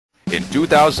In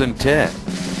 2010,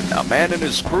 a man and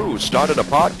his crew started a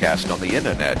podcast on the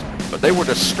internet, but they were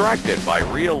distracted by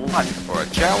real life for a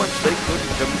challenge they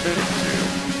couldn't commit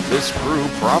to. This crew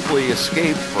promptly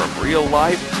escaped from real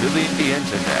life to the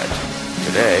internet.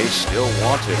 Today, still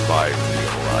wanted by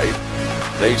real life,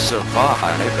 they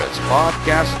survive as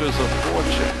podcasters of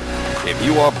fortune. If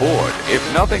you are bored, if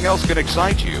nothing else can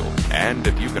excite you, and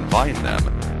if you can find them,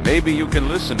 maybe you can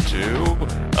listen to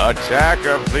Attack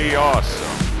of the Awesome.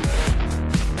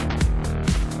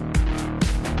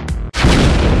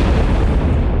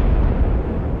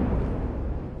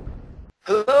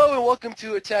 Hello and welcome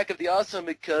to Attack of the Awesome,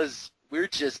 because we're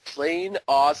just plain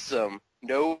awesome.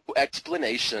 No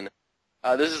explanation.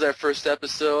 This is our first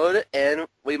episode, and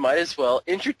we might as well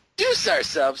introduce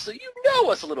ourselves so you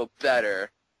know us a little better.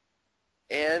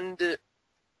 And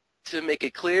to make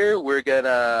it clear, we're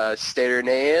gonna state our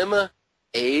name,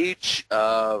 age,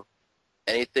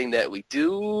 anything that we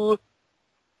do,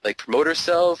 like promote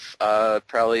ourselves,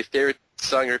 probably favorite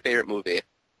song or favorite movie.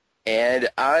 And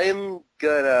I'm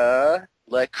gonna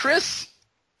let Chris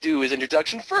do his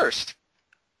introduction first.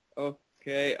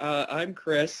 Okay, I'm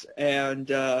Chris,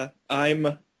 and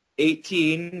I'm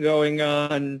 18, going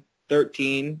on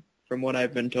 13, from what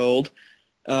I've been told.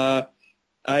 I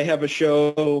have a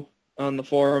show on the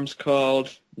forums called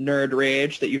Nerd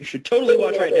Rage that you should totally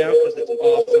watch right now because it's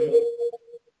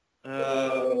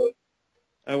awesome.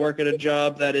 I work at a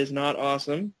job that is not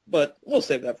awesome, but we'll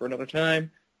save that for another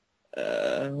time.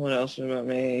 What else about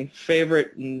me?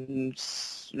 Favorite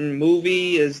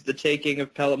movie is The Taking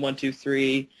of Pelham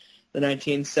 123, the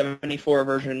 1974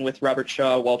 version with Robert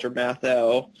Shaw, Walter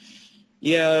Matthau.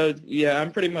 Yeah,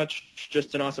 I'm pretty much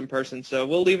just an awesome person, so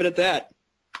we'll leave it at that.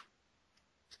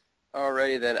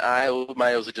 Alrighty then, I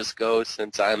might as well just go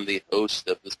since I'm the host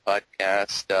of this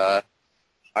podcast.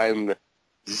 I'm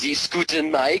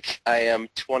Z-Scootin' Mike. I am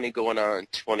 20 going on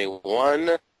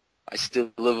 21. I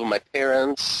still live with my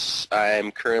parents.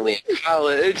 I'm currently in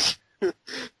college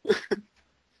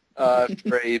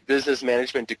for a business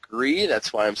management degree.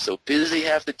 That's why I'm so busy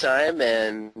half the time,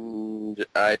 and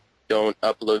I don't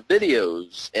upload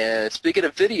videos. And speaking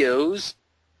of videos,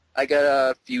 I got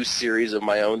a few series of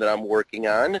my own that I'm working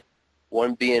on.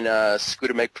 One being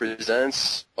Scooter Mike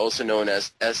Presents, also known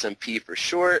as SMP for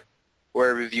short, where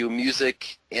I review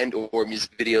music and or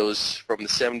music videos from the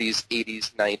 70s,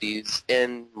 80s, 90s,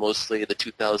 and mostly the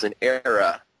 2000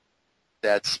 era.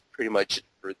 That's pretty much it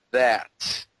for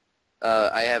that.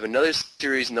 I have another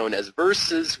series known as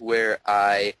Versus, where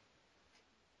I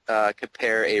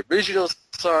compare a original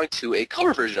song to a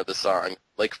cover version of the song.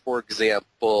 Like, for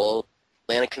example,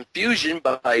 Land of Confusion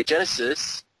by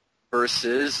Genesis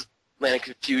versus Land of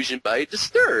Confusion by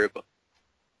Disturbed.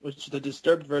 Which the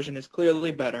Disturbed version is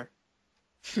clearly better.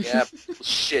 Yeah,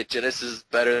 shit, Genesis is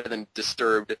better than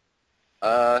Disturbed.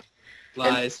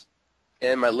 Lies.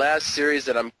 And my last series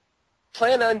that I'm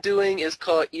planning on doing is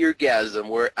called Eargasm,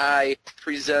 where I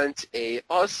present a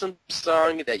awesome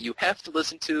song that you have to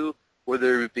listen to,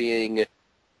 whether it being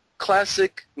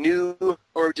classic, new,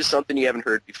 or just something you haven't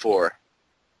heard before.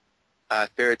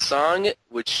 Favorite song,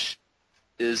 which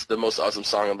is the most awesome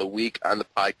song of the week on the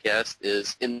podcast,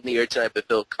 is In the Air Tonight by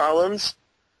Phil Collins,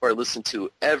 or I listen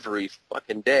to every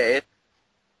fucking day.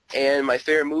 And my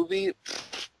favorite movie,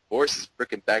 of course, is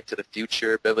frickin' Back to the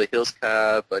Future, Beverly Hills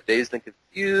Cop, Dazed and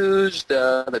Confused,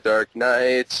 The Dark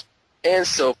Knight, and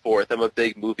so forth. I'm a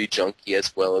big movie junkie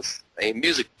as well as a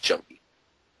music junkie.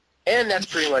 And that's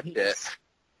pretty much it.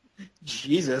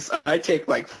 Jesus, I take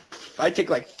like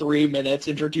 3 minutes,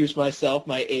 introduce myself,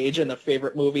 my age, and a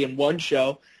favorite movie in one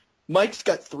show. Mike's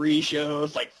got 3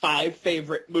 shows, like 5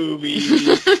 favorite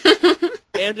movies,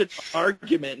 and an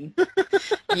argument.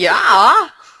 Yeah.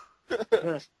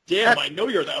 Damn, I know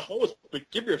you're the host, but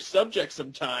give your subject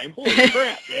some time. Holy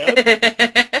crap, man.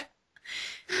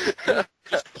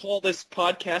 Just call this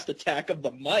podcast Attack of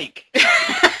the Mic.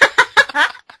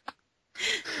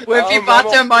 Where if you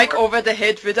batter a mic over the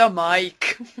head with a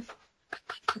mic.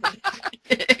 I'm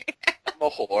a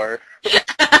whore.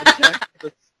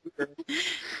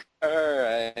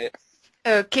 Alright.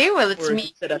 Okay, well, it's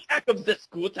me. Attack of the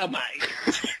Scooter Mic.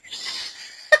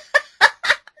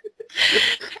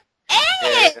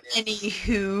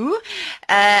 Anywho,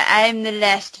 I'm the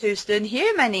last host on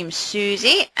here. My name's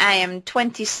Susie. I am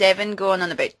 27, going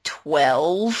on about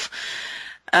 12.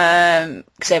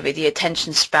 Because I have the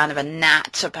attention span of a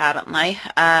gnat, apparently.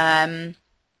 I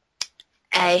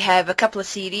have a couple of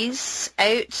series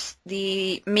out.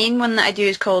 The main one that I do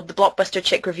is called the Blockbuster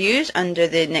Chick Reviews, under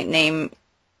the nickname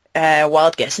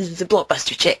Wild Guesses, the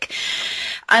Blockbuster Chick.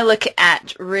 I look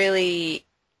at really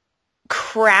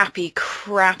crappy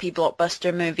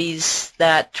blockbuster movies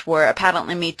that were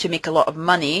apparently made to make a lot of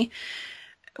money,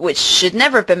 which should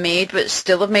never have been made, but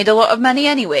still have made a lot of money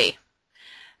anyway.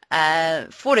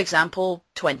 For example,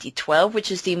 2012,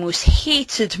 which is the most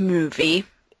hated movie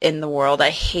in the world. I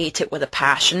hate it with a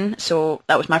passion, so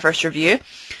that was my first review.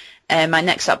 My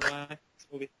next up...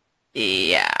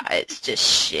 Yeah, it's just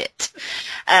shit.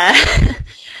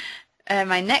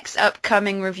 My next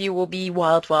upcoming review will be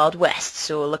Wild Wild West,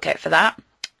 so look out for that.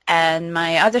 And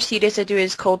my other series I do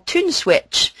is called Toon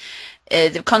Switch.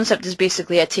 The concept is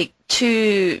basically I take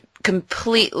two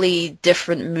completely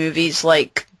different movies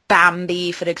like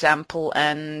Bambi, for example,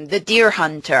 and The Deer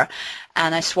Hunter,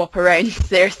 and I swap around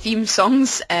their theme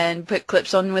songs and put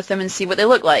clips on with them and see what they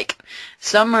look like.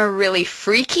 Some are really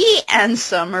freaky and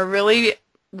some are really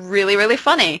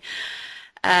funny.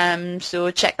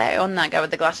 So check that out on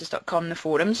thatguywiththeglasses.com, the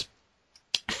forums.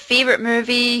 Favorite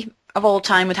movie of all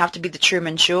time would have to be The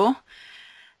Truman Show,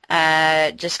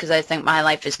 just because I think my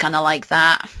life is kind of like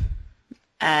that.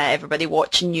 Everybody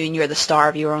watching you and you're the star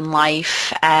of your own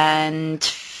life. And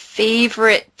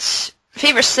favorite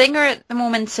singer at the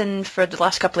moment and for the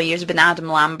last couple of years has been Adam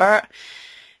Lambert.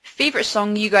 Favorite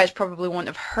song you guys probably won't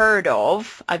have heard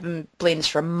of. I've been playing this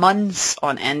for months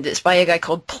on end. It's by a guy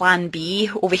called Plan B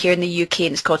over here in the UK,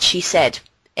 and it's called She Said.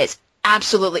 It's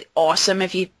absolutely awesome.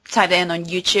 If you type it in on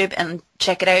YouTube and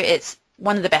check it out, it's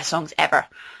one of the best songs ever.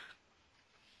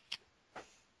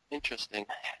 Interesting.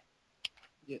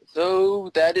 Yeah.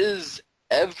 So that is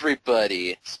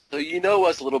everybody. So you know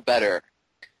us a little better.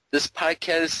 This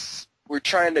podcast, we're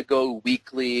trying to go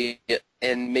weekly,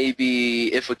 and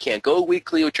maybe if we can't go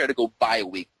weekly, we'll try to go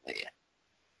bi-weekly.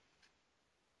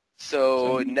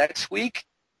 So next week,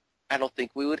 I don't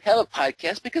think we would have a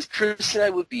podcast because Chris and I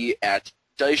would be at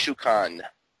Daishukan.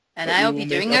 And I'll be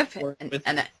doing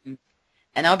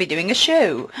I'll be doing a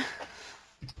show.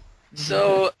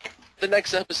 So the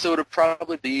next episode will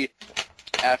probably be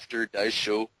after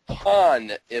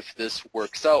Daishukan if this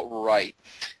works out right.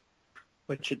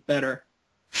 Which it better.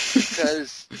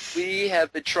 Because we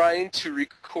have been trying to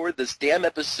record this damn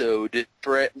episode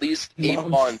for at least 8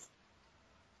 months.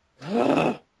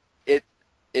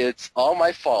 It's all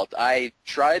my fault. I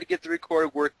tried to get the recorder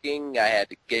working. I had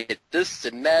to get this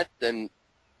and that, and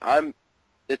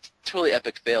it's totally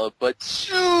epic fail. But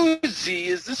Susie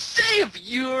is the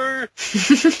savior.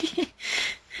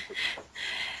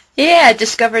 Yeah, I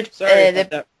discovered Sorry about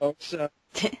that, folks.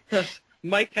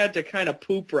 Mike had to kind of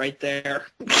poop right there.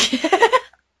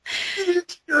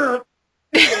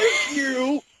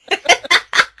 You.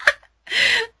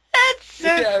 That's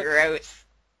so gross.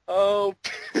 Oh,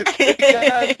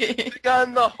 pick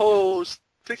on the host.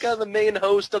 Pick on the main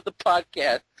host of the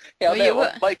podcast. Yeah,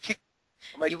 I might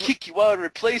kick you out and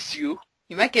replace you.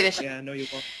 You might get a... Yeah, no, you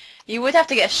won't. You would have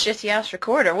to get a shitty-ass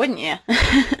recorder, wouldn't you?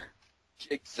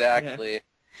 Exactly.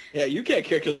 Yeah, you can't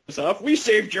kick us off. We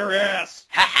saved your ass.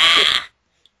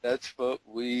 That's what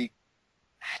we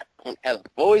don't have.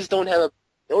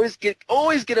 Always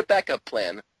get a backup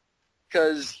plan,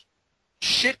 because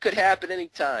shit could happen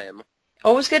anytime.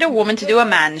 Always get a woman to do a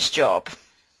man's job.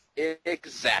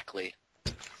 Exactly.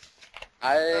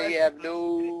 I have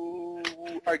no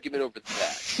argument over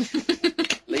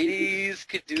that. Ladies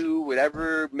could do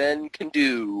whatever men can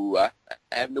do. I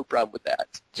have no problem with that.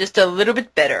 Just a little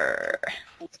bit better.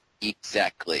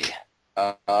 Exactly.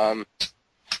 Well,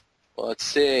 let's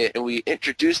see. We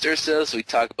introduced ourselves. We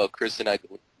talked about Chris and I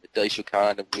going to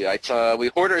Daishukan, and we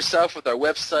hoard ourselves with our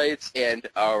websites and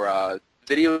our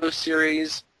video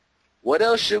series. What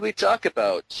else should we talk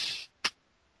about?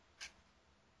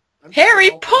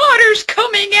 Harry Potter's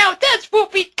coming out! That's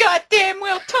what we goddamn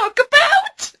well talk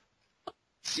about!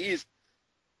 Jeez.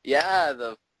 Yeah,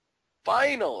 the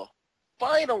final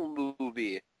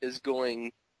movie is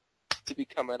going to be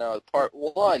coming out, part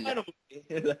 1.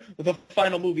 The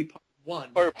final movie, part 1.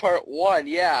 Or part 1,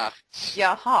 yeah.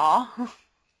 Yaha.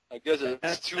 I guess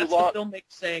it's too that's long. The filmmaker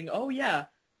saying, "Oh yeah,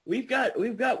 we've got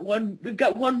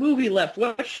one movie left.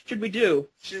 What should we do?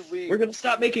 We're gonna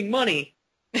stop making money.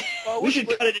 Well, we should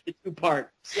cut it into 2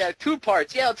 parts." Yeah, 2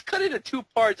 parts. Yeah, let's cut it into 2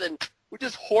 parts, and we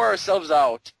just whore ourselves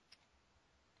out.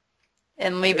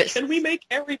 And leave it. Can we make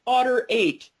Harry Potter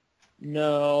 8?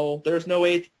 No, there's no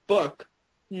 8th book.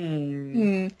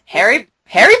 Harry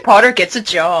Potter gets a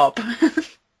job.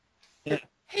 Yeah.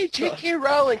 Hey, J.K.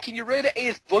 Rowling, can you write an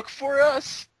 8th book for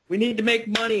us? We need to make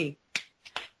money.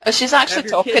 Oh, she's actually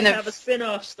talking of... have a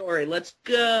spin-off story. Let's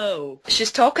go.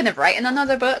 She's talking of writing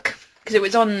another book. Because it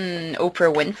was on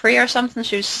Oprah Winfrey or something.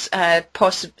 She was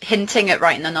hinting at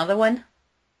writing another one.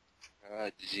 Oh,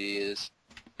 jeez.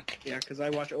 Yeah, because I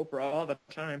watch Oprah all the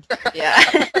time.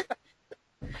 Yeah.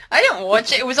 I didn't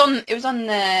watch it. It was on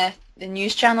the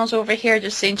news channels over here,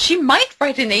 just saying she might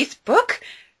write an 8th book,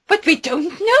 but we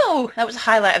don't know. That was a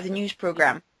highlight of the news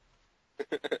program.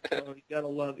 Oh, you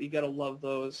gotta love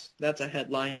those. That's a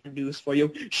headline news for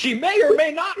you. She may or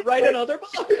may not write another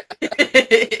book.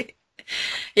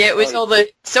 Yeah, it was all the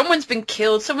someone's been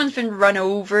killed, someone's been run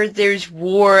over, there's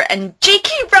war, and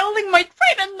J.K. Rowling might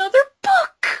write another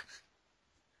book.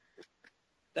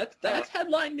 That's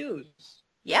headline news.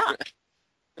 Yeah.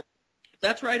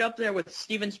 That's right up there with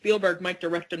Steven Spielberg might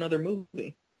direct another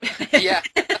movie. Yeah.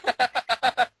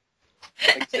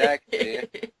 Exactly.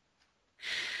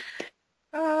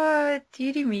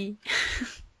 Dearie me.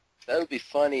 That would be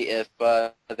funny if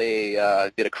they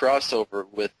did a crossover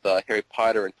with Harry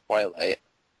Potter and Twilight.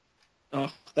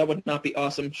 Oh, that would not be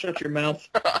awesome. Shut your mouth.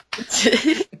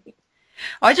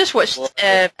 I just watched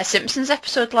a Simpsons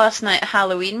episode last night, a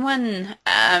Halloween one,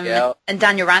 Yeah. and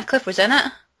Daniel Radcliffe was in it.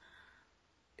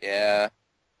 Yeah.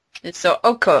 And so,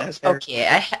 okay, That's fair.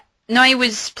 okay. No, he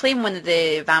was playing one of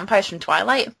the vampires from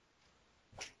Twilight.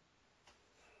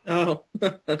 Oh.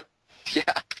 Yeah.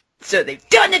 So they've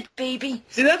done it, baby.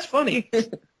 See, that's funny.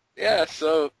 Yeah,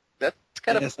 so that's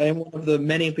kind of... Yes, I am one of the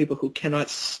many people who cannot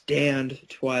stand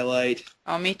Twilight.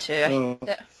 Oh, me too. I Oh. hate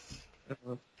it.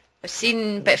 Uh, I've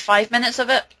seen about 5 minutes of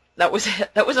it. That was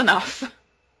it. That was enough.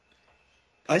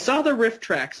 I saw the riff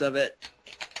tracks of it,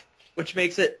 which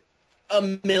makes it a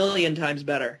million times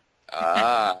better.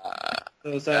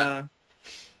 Those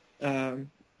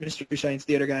Mystery Science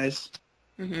Theater guys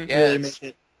Mm-hmm. really Yes.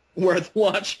 make it worth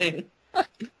watching.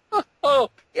 Oh,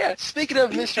 yeah, speaking of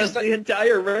Mystery Because Science... the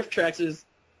entire riff tracks is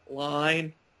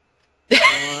line,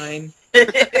 line,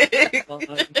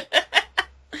 line.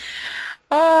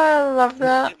 Oh, I love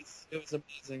that. It was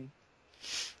amazing.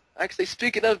 Actually,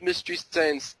 speaking of Mystery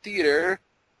Science Theater,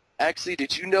 actually,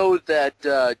 did you know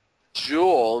that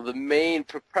Joel, the main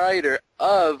proprietor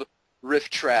of Riff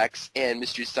Tracks and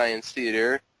Mystery Science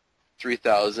Theater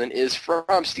 3000, is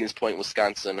from Stevens Point,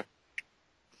 Wisconsin?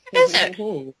 Is it?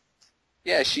 Oh,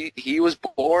 Yeah, he was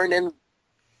born in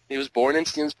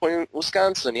Stevens Point,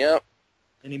 Wisconsin. Yeah.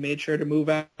 and he made sure to move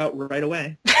out right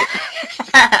away.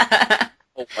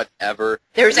 Oh, whatever.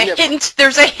 There's a Yeah. hint.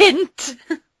 There's a hint.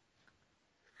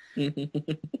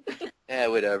 Yeah,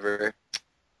 whatever.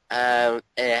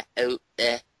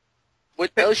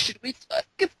 What else should we talk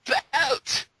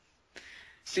about?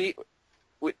 See,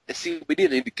 we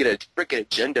need to get a freaking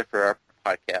agenda for our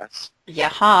podcast. Yeah,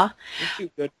 huh? You're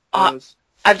too good for those.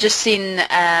 I've just seen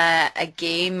a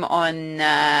game on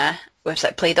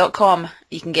website play.com.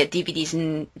 You can get DVDs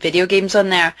and video games on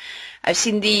there. I've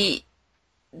seen the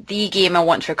game I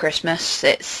want for Christmas.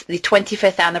 It's the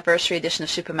 25th anniversary edition of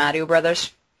Super Mario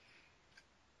Brothers.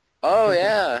 Oh,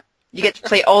 yeah. You get to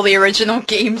play all the original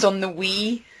games on the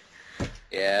Wii.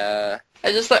 Yeah.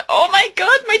 I just like, oh my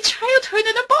god, my childhood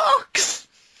in a box!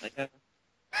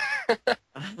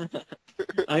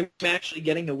 I'm actually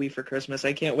getting a Wii for Christmas.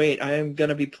 I can't wait. I am going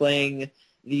to be playing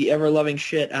the ever-loving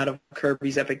shit out of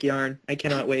Kirby's Epic Yarn. I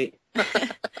cannot wait.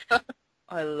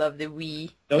 I love the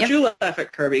Wii. Don't Yep. you laugh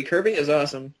at Kirby. Kirby is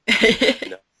awesome.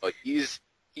 No, he's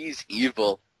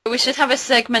evil. We should have a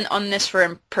segment on this for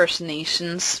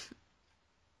impersonations.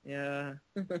 Yeah.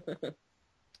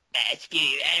 That's good.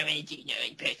 I don't want to do no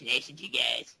impersonations, you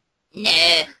guys.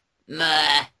 No,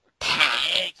 more.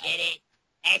 Pat. Get it?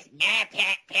 That's not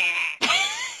pat.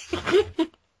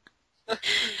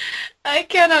 I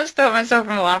cannot stop myself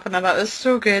from laughing at that. That's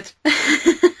so good.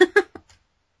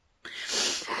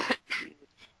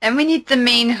 And we need the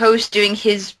main host doing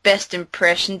his best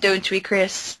impression, don't we,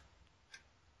 Chris?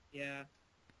 Yeah.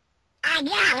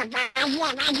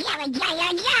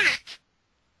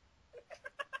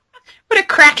 What a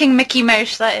cracking Mickey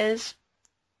Mouse that is.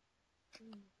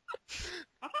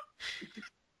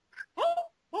 Oh,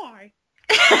 boy.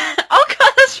 Oh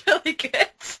god, that's really good.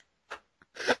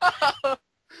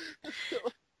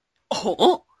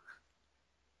 Oh.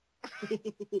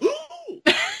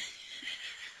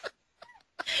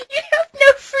 You have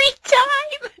no free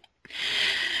time.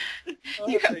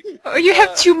 Or you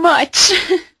have too much.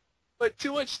 But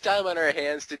too much time on our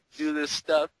hands to do this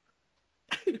stuff.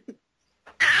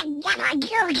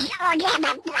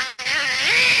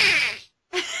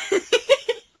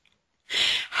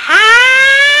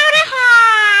 Howdy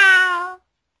ho!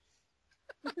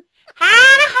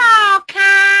 Howdy ho,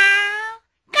 Kyle!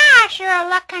 Gosh, you're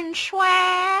looking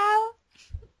swell.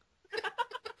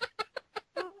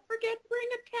 Don't forget to bring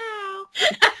a cow.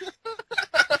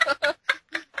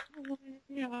 Oh,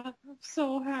 yeah, I'm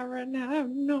so high right now. I have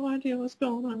no idea what's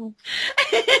going on.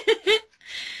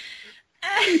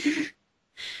 Ladies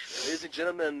and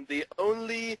gentlemen, the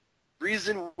only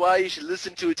reason why you should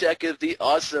listen to Attack of the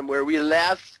Awesome, where we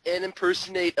laugh and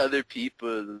impersonate other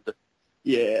people.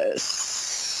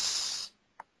 Yes.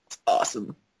 It's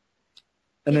awesome.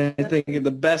 And then I think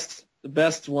the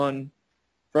best one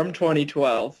from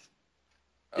 2012,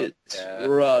 it's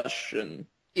Russian.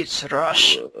 It's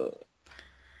Rush.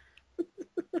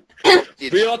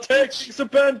 We are taking the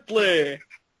Bentley.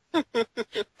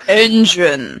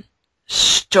 Engine.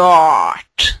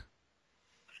 Start.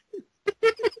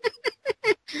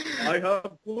 I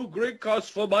have 2 green cards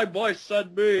for my boy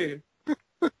and me.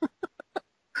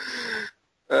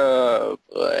 Oh,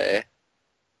 boy.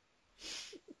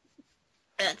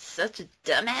 That's such a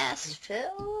dumbass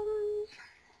film.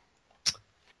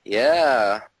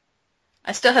 Yeah.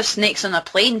 I still have Snakes on a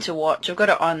Plane to watch. I've got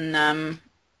it on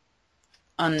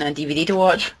DVD to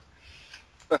watch.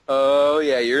 Oh,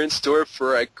 yeah, you're in store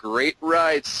for a great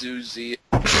ride, Susie.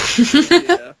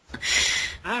 Yeah.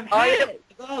 I've had it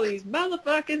with all these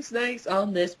motherfucking snakes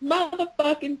on this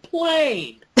motherfucking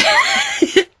plane.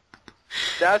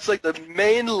 That's like the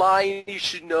main line you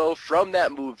should know from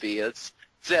that movie. It's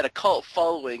had a cult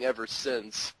following ever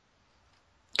since.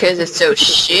 Because it's so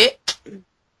shit.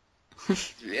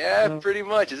 Yeah, pretty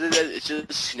much. It's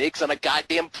just snakes on a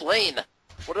goddamn plane.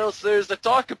 What else there's to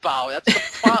talk about?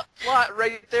 That's the plot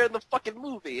right there in the fucking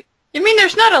movie. You mean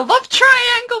there's not a love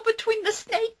triangle between the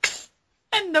snakes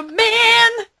and the man?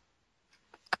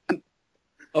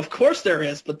 Of course there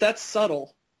is, but that's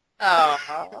subtle.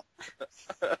 Oh.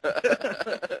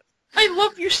 I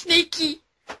love you, Snakey.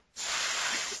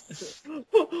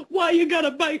 Why you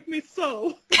gotta bite me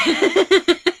so?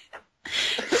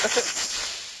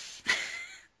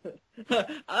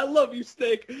 I love you,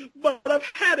 Snake, but I've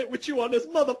had it with you on this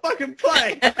motherfucking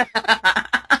plane.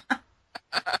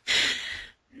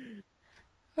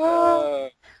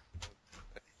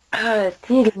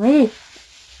 Dear me.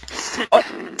 Oh,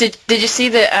 did you see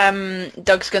that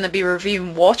Doug's going to be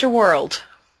reviewing Waterworld?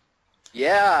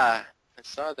 Yeah, I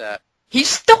saw that. He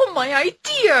stole my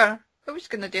idea! I was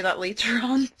going to do that later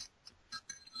on.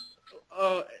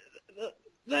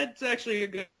 That's actually a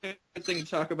good thing to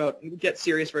talk about. Get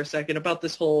serious for a second about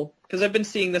this whole... Because I've been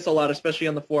seeing this a lot, especially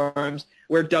on the forums,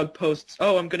 where Doug posts,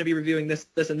 oh, I'm going to be reviewing this,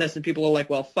 this, and this, and people are like,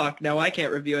 well, fuck, now I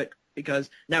can't review it because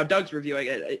now Doug's reviewing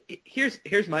it.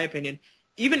 Here's my opinion.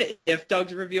 Even if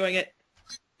Doug's reviewing it,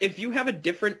 if you have a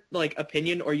different, like,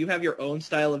 opinion or you have your own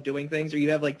style of doing things or you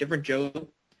have, like, different jokes,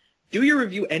 do your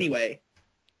review anyway.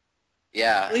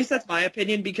 Yeah. At least that's my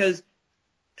opinion, because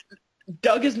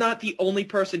Doug is not the only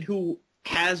person who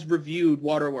has reviewed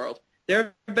Waterworld.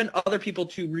 There have been other people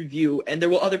to review, and there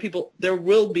will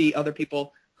be other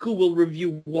people who will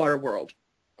review Waterworld.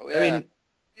 Oh, yeah. I mean,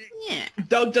 Yeah.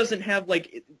 Doug doesn't have,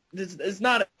 like, this is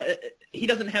not, he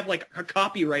doesn't have, like, a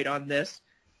copyright on this.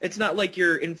 It's not like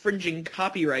you're infringing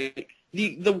copyright.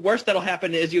 The worst that'll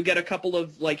happen is you get a couple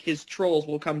of, like, his trolls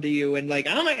will come to you and, like,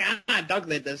 oh my god, Doug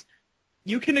did this.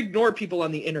 You can ignore people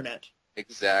on the internet.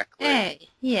 Exactly. Hey,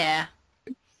 yeah.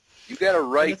 You got a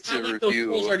And right it's to not like review.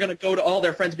 those trolls are going to go to all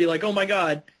their friends and be like, oh my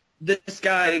god, this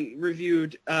guy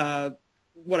reviewed,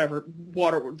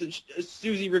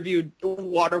 Susie reviewed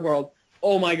Waterworld.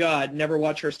 Oh my god, never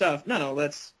watch her stuff. No,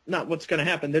 that's not what's going to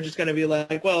happen. They're just going to be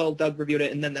like, well, Doug reviewed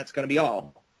it, and then that's going to be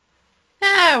all.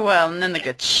 Ah, well, and then they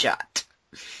get shot.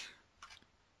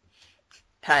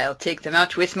 I'll take them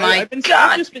out with my I've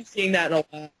gun. just been seeing that a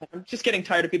lot. I'm just getting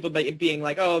tired of people being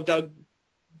like, oh, Doug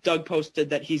posted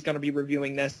that he's going to be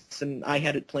reviewing this, and I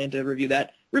had it planned to review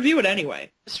that. Review it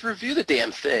anyway. Just review the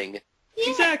damn thing.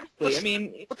 Exactly. I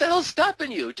mean, What the hell's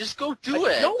stopping you? Just go do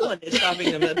it. no one is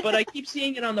stopping them, but I keep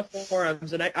seeing it on the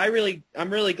forums, and I'm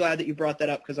really glad that you brought that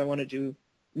up because I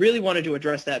really wanted to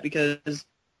address that because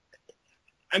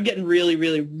I'm getting really,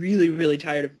 really, really, really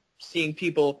tired of seeing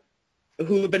people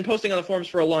who have been posting on the forums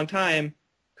for a long time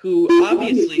who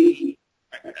obviously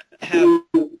have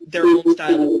their own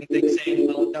style of doing things, saying,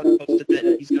 well, Doug posted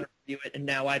that he's going to review it, and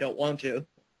now I don't want to.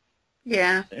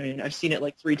 Yeah. I mean, I've seen it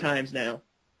like 3 times now.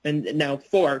 And now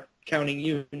 4, counting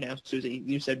you now, Susie.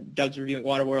 You said Doug's reviewing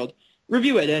Waterworld.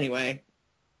 Review it anyway.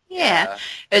 Yeah.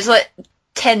 It's like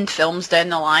 10 films down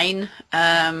the line.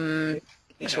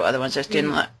 That's what other ones I was doing.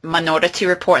 Like Minority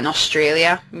Report in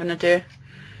Australia I'm going to do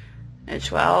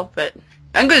as well. But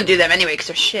I'm going to do them anyway because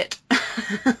they're shit.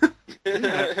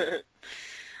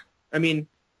 I mean,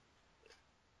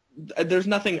 there's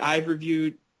nothing I've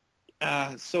reviewed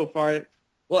so far.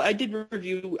 Well, I did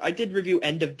review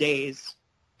End of Days,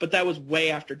 but that was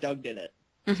way after Doug did it.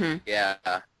 Mm-hmm. Yeah.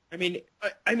 I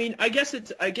mean, I guess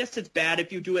it's bad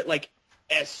if you do it like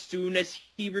as soon as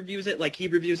he reviews it, like he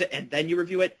reviews it and then you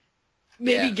review it.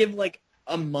 Maybe give like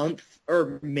a month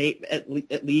or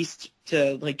at least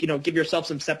to like, give yourself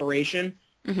some separation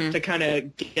Mm-hmm. to kind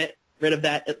of get rid of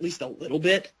that at least a little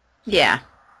bit. Yeah.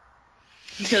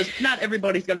 Because not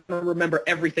everybody's going to remember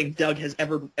everything Doug has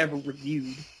ever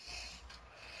reviewed.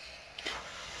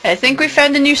 I think we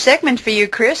found a new segment for you,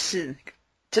 Chris.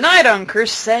 Tonight on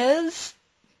Chris Says.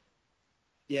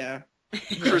 Yeah.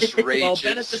 Chris rages. Well,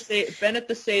 Ben at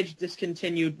the Sage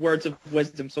discontinued Words of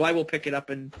Wisdom, so I will pick it up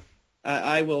and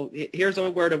I will. Here's a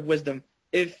word of wisdom.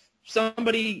 If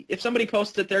somebody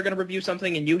posts that they're going to review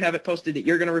something and you have it posted that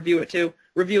you're going to review it too,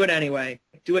 review it anyway.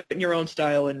 Do it in your own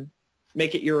style and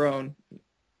make it your own.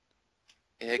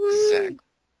 Exactly.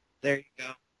 There you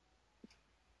go.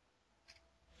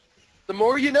 The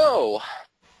more you know.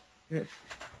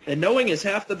 And knowing is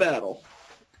half the battle.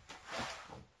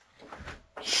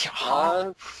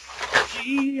 Uh,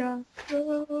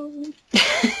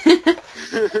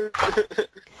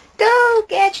 Go,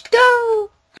 Gadget, go!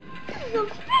 This is a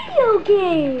video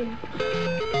game!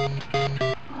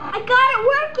 I got it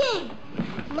working!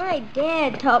 My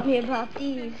dad taught me about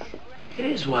these. It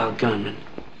is Wild Gunman.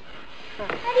 How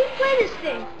do you play this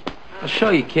thing? I'll show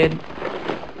you, kid.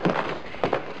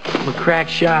 I'm a crack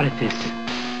shot at this.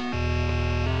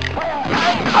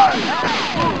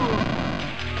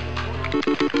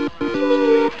 You mean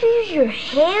you have to use your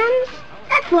hands?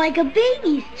 That's like a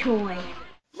baby's toy.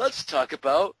 let's talk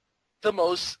about the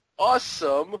most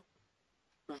awesome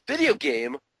video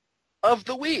game of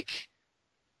the week.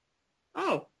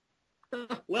 Oh.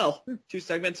 Well, 2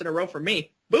 segments in a row for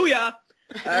me. Booyah!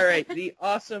 All right, the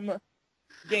awesome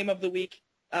game of the week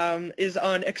is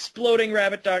on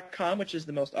explodingrabbit.com, which is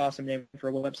the most awesome name for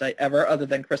a website ever, other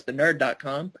than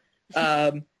ChrisTheNerd.com.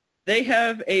 They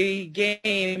have a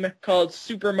game called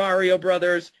Super Mario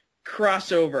Brothers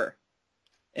Crossover.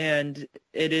 And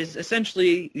it is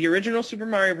essentially the original Super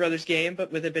Mario Brothers game,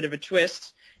 but with a bit of a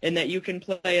twist, in that you can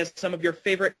play as some of your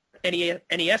favorite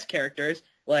NES characters,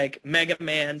 like Mega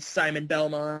Man, Simon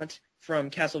Belmont from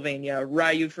Castlevania,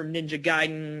 Ryu from Ninja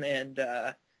Gaiden, and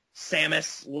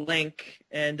Samus, Link.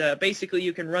 And basically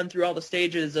you can run through all the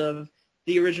stages of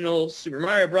the original Super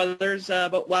Mario Brothers,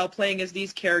 but while playing as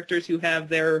these characters who have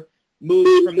their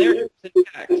moves from their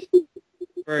intact.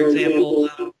 For example,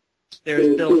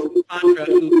 there's Bill from Contra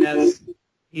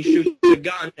he shoots a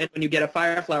gun, and when you get a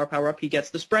Fire Flower power-up, he gets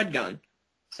the spread gun.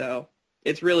 So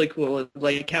it's really cool.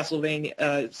 Like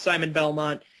Castlevania, Simon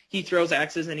Belmont, he throws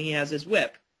axes and he has his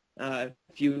whip. If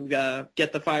you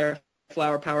get the Fire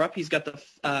Flower power-up, he's got the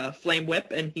Flame Whip,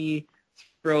 and he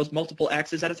throws multiple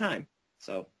axes at a time.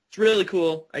 So it's really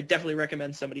cool. I definitely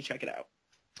recommend somebody check it out.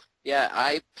 Yeah,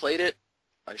 I played it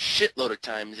a shitload of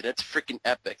times, and it's freaking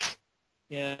epic.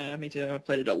 Yeah, me too. I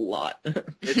played it a lot.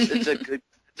 It's a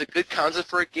good concept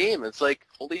for a game. It's like,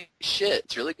 holy shit,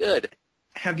 it's really good.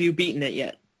 Have you beaten it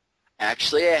yet?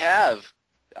 Actually, I have.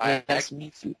 Yes,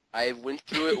 me too. I went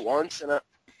through it once, and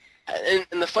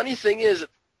the funny thing is,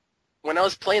 when I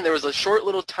was playing, there was a short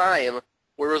little time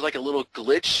where there was like a little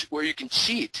glitch where you can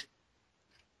cheat.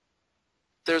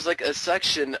 There's like a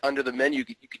section under the menu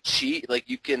you could cheat, like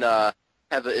you can have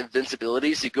an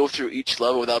invincibility, so you go through each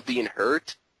level without being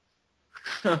hurt.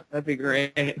 That'd be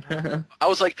great. I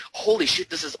was like, holy shit,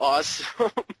 this is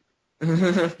awesome.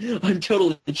 I'm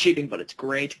totally cheating, but it's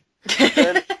great.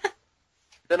 Then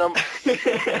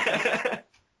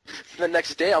the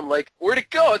next day I'm like, where'd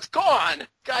it go? It's gone.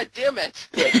 God damn it.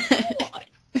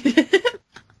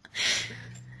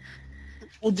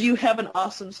 Well, do you have an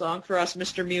awesome song for us,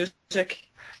 Mr. Music?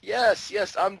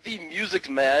 Yes, I'm the Music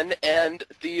Man, and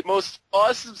the most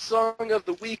awesome song of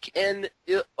the week, and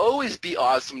it'll always be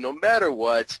awesome no matter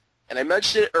what. And I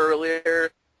mentioned it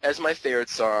earlier as my favorite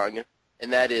song,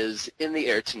 and that is In the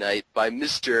Air Tonight by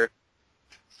Mr.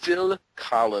 Phil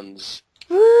Collins.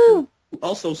 Woo!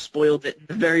 Also spoiled it in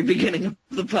the very beginning of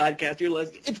the podcast. You're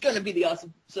listening. It's going to be the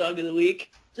awesome song of the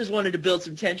week. Just wanted to build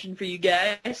some tension for you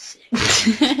guys.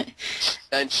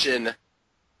 Tension.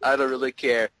 I don't really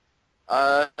care.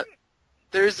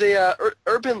 There's a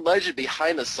urban legend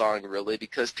behind the song, really,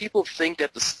 because people think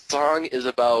that the song is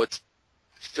about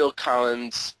Phil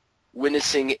Collins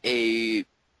witnessing a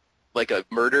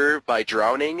murder by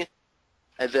drowning,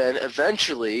 and then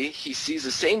eventually he sees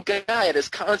the same guy at his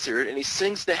concert, and he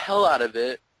sings the hell out of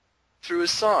it through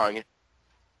his song.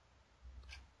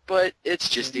 But it's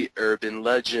just the urban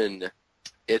legend.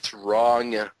 It's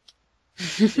wrong.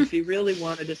 If he really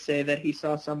wanted to say that he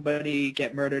saw somebody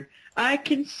get murdered, I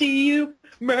can see you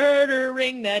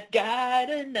murdering that guy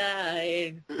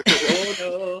tonight.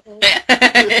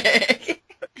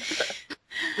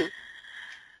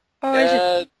 Oh,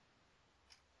 no.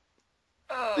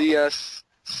 The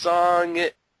song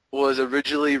was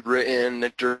originally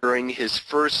written during his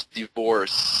first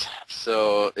divorce.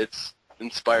 So it's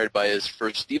inspired by his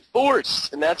first divorce,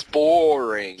 and that's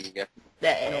boring.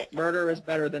 No, murder is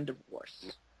better than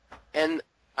divorce. And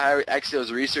I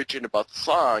was researching about the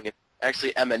song, and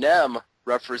actually Eminem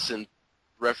referenced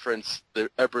the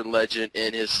urban legend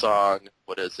in his song.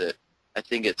 What is it? I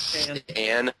think it's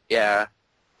Stan. Yeah.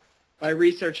 By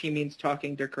research, he means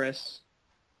talking to Chris.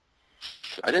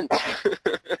 I didn't.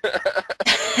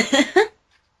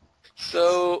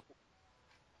 So,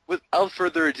 without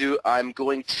further ado, I'm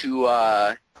going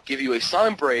to give you a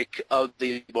song break of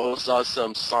the most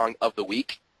awesome song of the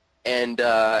week. And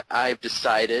I've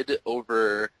decided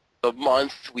over the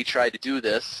month we tried to do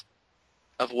this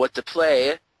of what to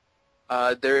play.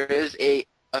 There is a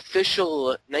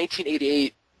official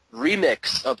 1988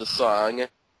 remix of the song,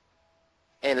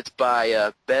 and it's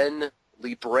by Ben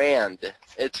Lebrand.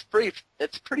 It's pretty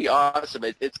awesome.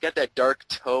 It's got that dark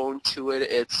tone to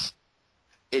it.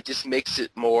 It just makes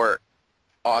it more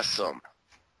awesome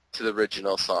to the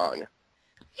original song.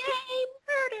 Yay,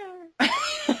 murder!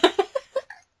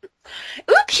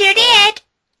 Oops, you're dead!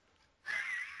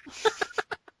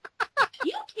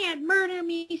 You can't murder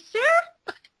me, sir!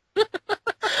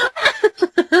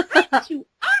 I'm too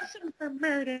awesome for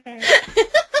murder!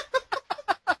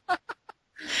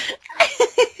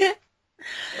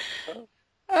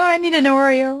 Oh, I need an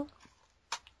Oreo.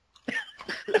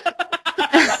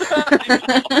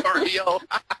 Oreo.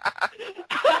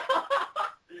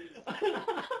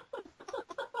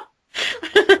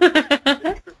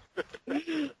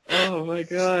 Oh my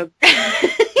god.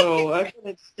 Oh, I've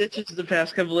been in stitches the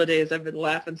past couple of days. I've been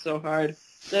laughing so hard.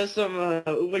 There's some, I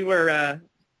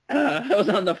was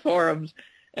on the forums,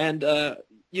 and,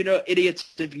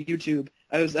 idiots of YouTube.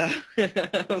 I was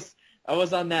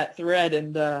on that thread,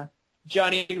 and,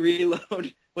 Johnny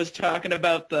Reload was talking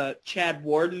about the Chad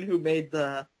Warden who made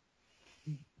the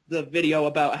video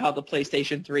about how the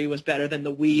PlayStation 3 was better than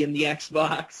the Wii and the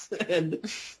Xbox, and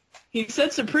he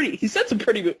said some pretty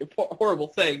horrible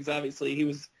things. Obviously, he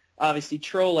was obviously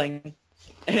trolling,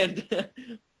 and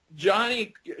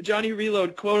Johnny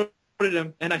Reload quoted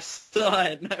him, and I saw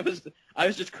it, and I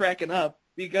was just cracking up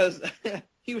because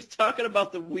he was talking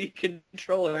about the Wii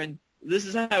controller, and this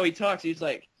is how he talks. He's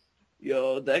like,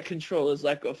 "Yo, that controller's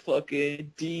like a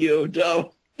fucking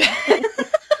dildo."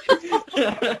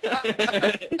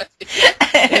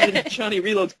 And Johnny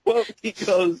Reload's quote, he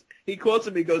quotes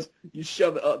him, he goes, "You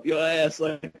shove it up your ass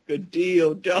like a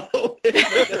dildo."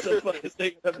 That's the funniest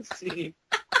thing I've ever seen.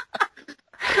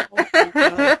 Oh my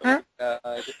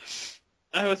God.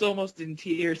 I was almost in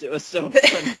tears. It was so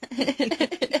funny.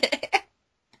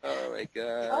 Oh my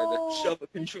God. Shove a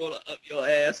controller up your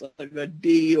ass like a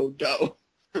dildo.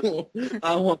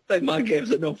 I won't play my games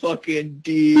with no fucking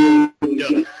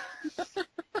dildo.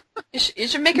 You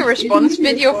should make a response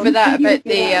video for that about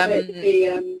the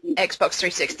Xbox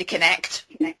 360 Kinect.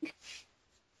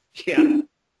 Yeah.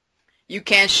 You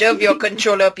can't shove your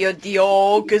controller up your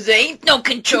dio, 'cause there ain't no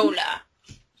controller.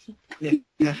 Yeah.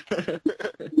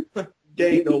 There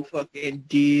ain't no fucking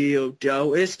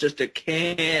dildo. It's just a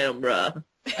camera.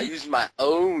 I use my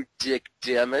own dick,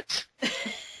 damn it.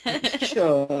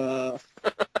 Sure.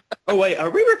 Oh wait,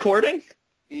 are we recording?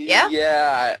 Yeah?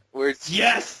 Yeah, we're...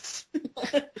 Yes!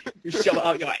 You shove it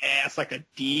out your ass like a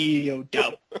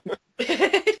dildo.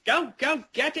 Go,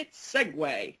 get it,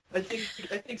 segue. I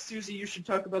think, Susie, you should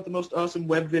talk about the most awesome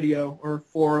web video or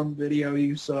forum video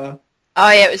you saw.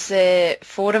 Oh yeah, it was the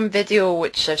forum video,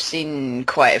 which I've seen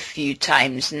quite a few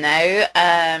times now.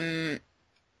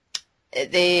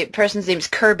 The person's name's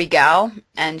Kirby Gal,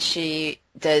 and she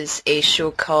does a show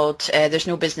called There's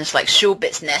No Business Like Show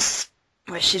Business,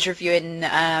 where she's reviewing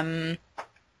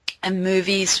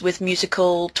movies with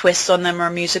musical twists on them, or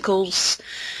musicals,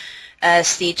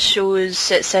 stage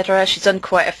shows, etc. She's done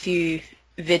quite a few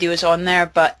videos on there,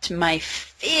 but my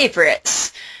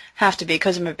favourites have to be,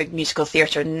 because I'm a big musical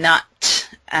theatre nut,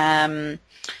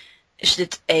 she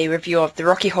did a review of the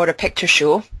Rocky Horror Picture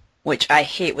Show, which I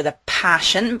hate with a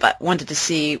passion, but wanted to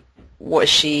see what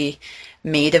she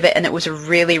made of it, and it was a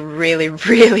really, really,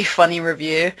 really funny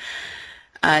review.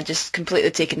 Just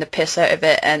completely taking the piss out of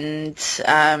it, and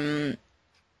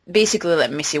basically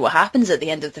letting me see what happens at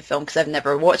the end of the film, because I've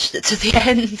never watched it to the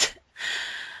end.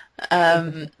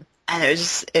 And it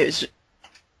was.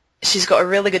 She's got a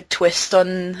really good twist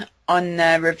on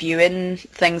reviewing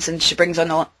things, and she brings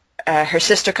on her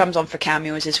sister comes on for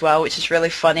cameos as well, which is really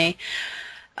funny.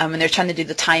 And they're trying to do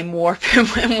the time warp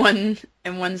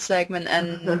in one segment,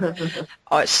 and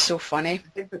oh, it's so funny.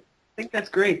 think that's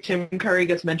great. Tim Curry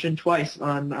gets mentioned twice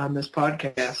on this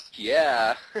podcast.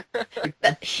 Yeah.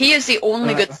 He is the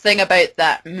only good thing about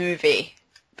that movie,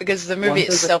 because the movie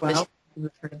Once as a itself clown, is... as a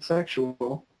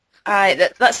transsexual.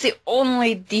 That's the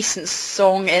only decent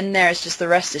song in there. It's just the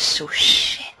rest is so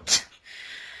shit.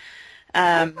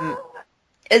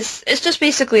 It's just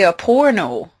basically a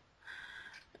porno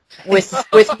with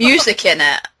music in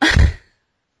it.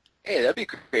 Hey, that'd be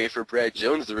great for Brad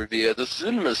Jones to review the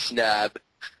Cinema Snob.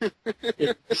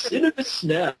 The Cinema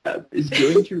Snob is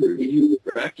going to review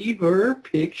Rocky Horror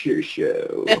Picture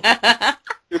Show. I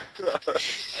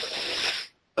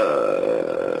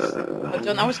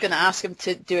was going to ask him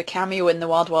to do a cameo in the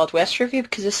Wild Wild West review,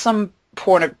 because there's some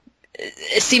porno.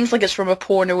 It seems like it's from a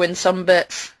porno in some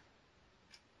bits.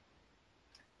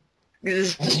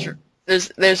 There's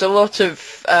a lot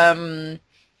of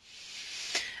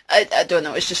I don't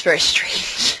know. It's just very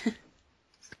strange.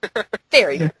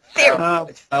 very.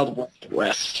 Wild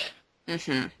West.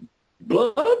 Mm-hmm.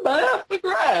 Bloodbath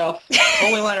McGrath.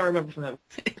 Only line I remember from that.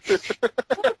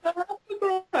 Bloodbath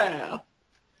McGrath.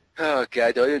 Oh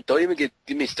god, don't even get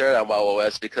me started on Wild Wild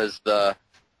West, because the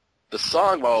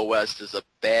song Wild Wild West is a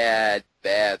bad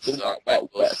song by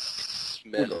Will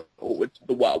Smith. Oh, it's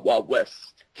the Wild Wild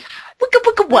West. Wicka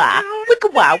wicka wah,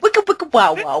 wicka wah, wicka wicka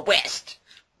wah wah west.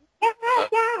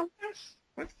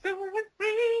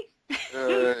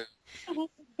 The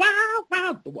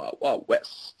Wild Wild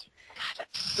West.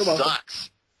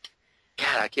 Sucks.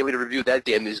 God, I can't wait to review that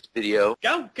damn music video.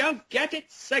 Go, get it,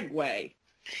 segue.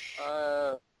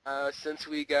 Since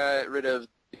we got rid of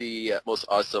the most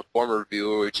awesome former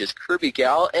reviewer, which is Kirby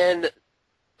Gal, and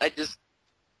I just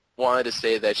wanted to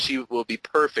say that she will be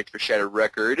perfect for Shattered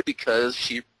Record because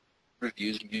she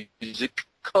reviews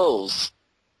musicals.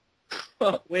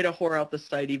 Way to whore out the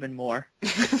site even more.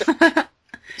 Exactly.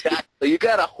 You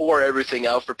gotta whore everything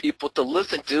out for people to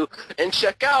listen to and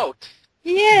check out.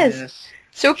 Yes.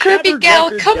 So Kirby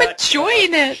Gal, come and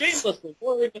join us. Shamelessly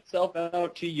whoring itself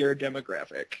out to your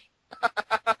demographic.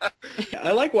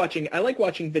 I like watching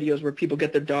videos where people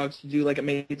get their dogs to do like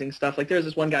amazing stuff. Like there's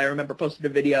this one guy I remember posted a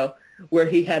video where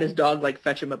he had his dog like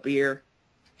fetch him a beer.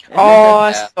 Oh,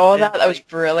 I saw that. That was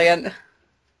brilliant.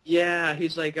 Yeah,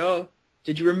 he's like, oh,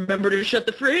 did you remember to shut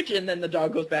the fridge? And then the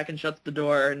dog goes back and shuts the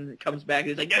door and comes back and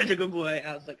he's like, there's a good boy.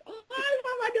 I was like, oh, I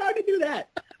want my dog to do that.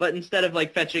 But instead of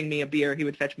like fetching me a beer, he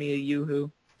would fetch me a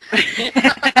Yoo-hoo.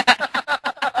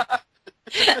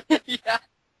 Yeah.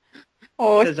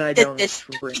 Oh, Because I don't this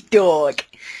drink. dog.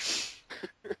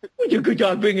 You good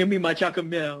dog bringing me my chocolate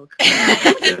milk.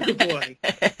 Good boy.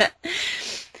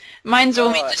 Mine's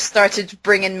only just started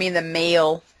bringing me the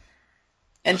mail.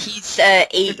 And he's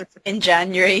 8 in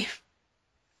January.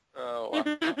 Oh,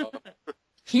 wow.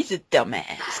 He's a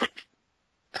dumbass.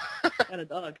 Kind of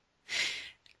dog.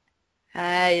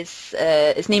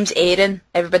 His name's Aaron.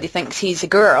 Everybody thinks he's a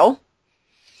girl.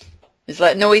 He's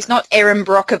like, no, he's not Aaron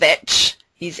Brockovich.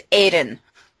 He's Aaron.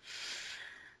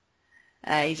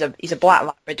 He's a black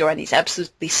Labrador, and he's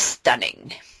absolutely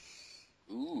stunning.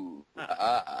 Ooh.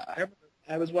 I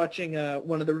was watching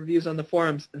one of the reviews on the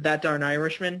forums, That Darn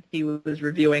Irishman. He was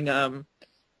reviewing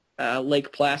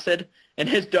Lake Placid, and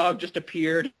his dog just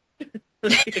appeared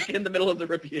in the middle of the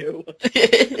review.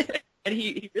 And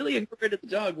he really incorporated the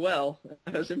dog well.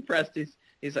 I was impressed.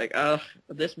 He's like, oh,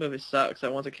 this movie sucks. I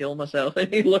want to kill myself.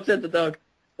 And he looks at the dog,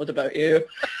 what about you?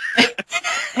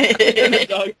 And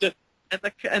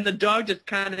the dog just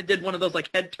kind of did one of those like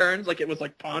head turns, like it was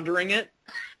like pondering it.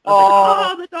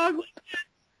 I was like, the dog liked it.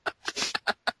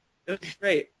 It was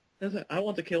great. I was like, I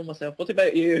want to kill myself. What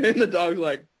about you? And the dog's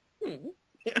like,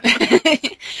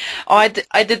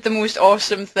 I did the most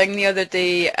awesome thing the other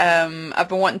day. I've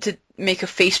been wanting to make a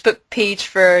Facebook page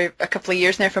for a couple of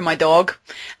years now for my dog,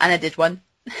 and I did one.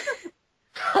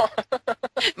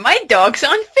 My dog's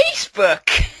on Facebook.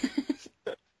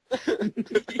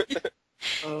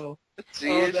 Oh,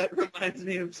 that reminds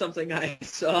me of something I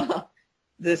saw.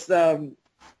 This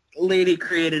lady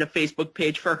created a Facebook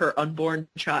page for her unborn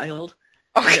child.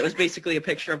 Okay. And it was basically a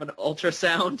picture of an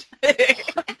ultrasound. And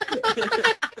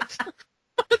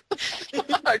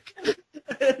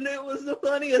it was the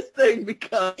funniest thing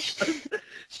because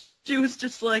she was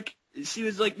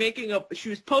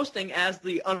posting as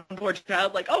the unborn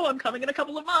child, like, oh, I'm coming in a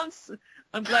couple of months.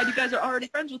 I'm glad you guys are already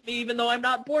friends with me, even though I'm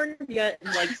not born yet.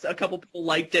 And like a couple people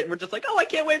liked it and were just like, oh, I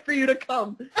can't wait for you to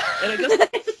come. And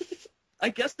I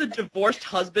guess the divorced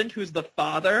husband, who's the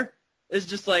father, is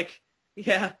just like,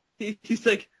 yeah. He's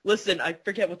like, listen, I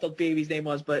forget what the baby's name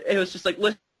was, but it was just like,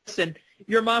 listen,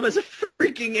 your mom is a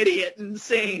freaking idiot,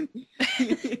 insane.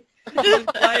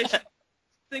 Why she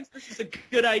thinks this is a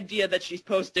good idea that she's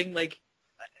posting, like,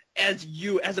 as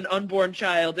you, as an unborn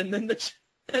child, and then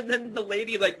the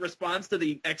lady like responds to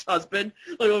the ex-husband,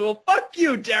 like, well, fuck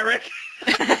you, Derek.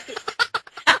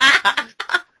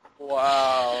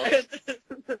 Wow.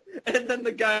 And then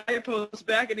the guy posts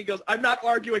back and he goes, I'm not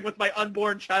arguing with my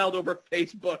unborn child over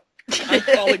Facebook. I'm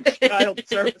calling child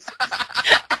services.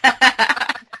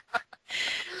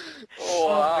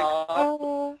 Wow.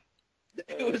 Oh,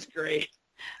 It was great.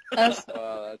 that's,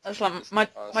 Wow, that's like that's my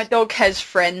awesome. dog has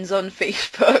friends on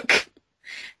Facebook.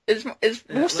 It's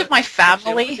most of my Actually, let's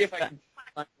family. see if I can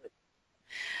find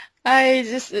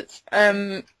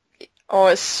it. Oh,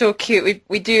 it's so cute.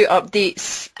 We do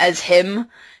updates as him,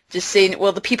 just saying,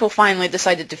 well, the people finally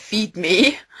decided to feed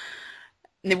me.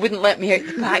 And they wouldn't let me out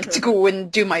the back to go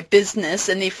and do my business,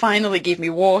 and they finally gave me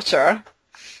water.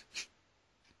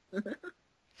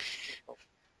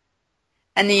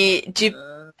 And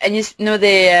and you know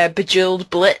the Bejeweled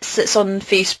Blitz that's on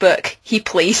Facebook? He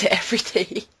plays it every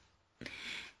day.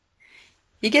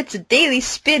 He gets a daily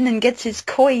spin and gets his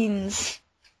coins.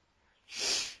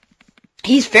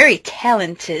 He's very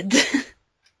talented.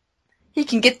 He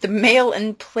can get the mail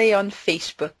and play on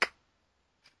Facebook.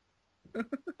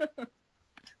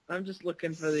 I'm just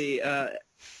looking for the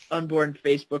unborn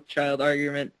Facebook child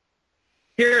argument.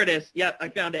 Here it is. Yep, I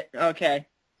found it. Okay.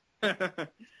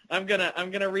 I'm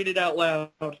gonna read it out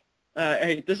loud.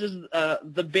 Hey, this is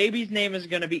the baby's name is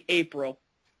gonna be April,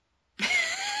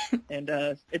 and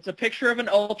it's a picture of an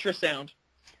ultrasound.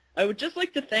 I would just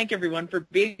like to thank everyone for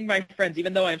being my friends,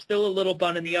 even though I'm still a little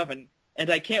bun in the oven, and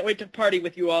I can't wait to party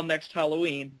with you all next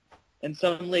Halloween. And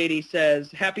some lady says,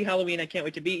 Happy Halloween, I can't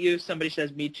wait to meet you. Somebody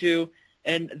says, me too.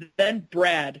 And then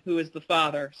Brad, who is the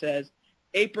father, says,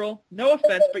 April, no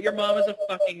offense, but your mom is a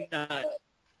fucking nut.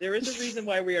 There is a reason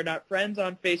why we are not friends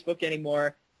on Facebook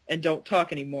anymore and don't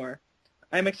talk anymore.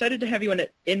 I'm excited to have you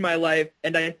in my life,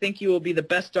 and I think you will be the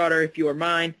best daughter if you are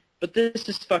mine, but this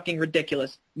is fucking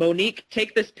ridiculous. Monique,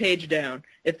 take this page down.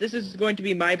 If this is going to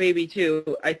be my baby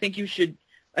too, I think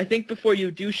before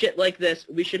you do shit like this,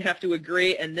 we should have to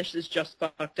agree, and this is just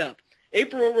fucked up.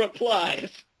 April replies,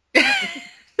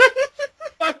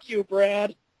 fuck you,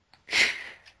 Brad.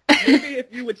 Maybe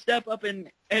if you would step up and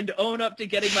own up to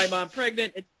getting my mom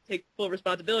pregnant and take full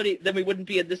responsibility, then we wouldn't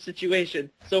be in this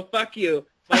situation. So fuck you.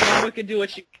 My mama can do what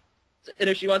she wants, and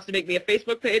if she wants to make me a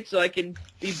Facebook page so I can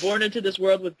be born into this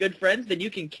world with good friends, then you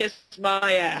can kiss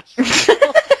my ass. Oh,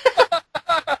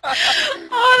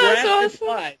 that's Brad awesome.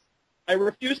 replies, I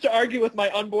refuse to argue with my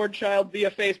unborn child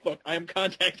via Facebook. I am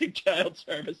contacting child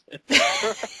services.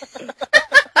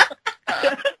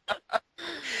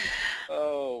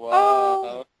 Oh, wow.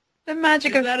 Oh. The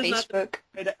magic If of that is not Facebook.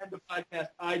 Way to end the podcast.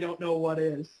 I don't know what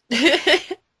is.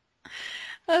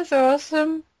 That's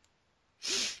awesome.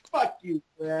 Fuck you,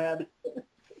 Brad.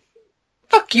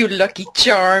 Fuck you, Lucky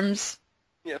Charms.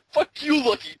 Yeah, fuck you,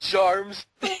 Lucky Charms.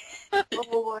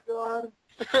 Oh my god.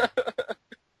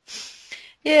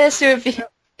 Yeah, so if you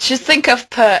should think of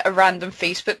a random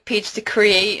Facebook page to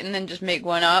create and then just make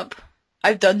one up.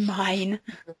 I've done mine.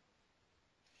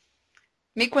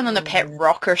 Make one on a pet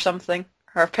rock or something.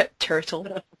 Or a pet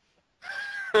turtle.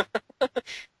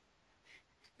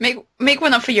 Make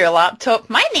one up for your laptop.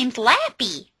 My name's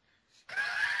Lappy.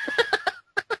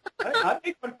 I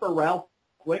make one for Ralph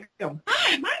Wiggum.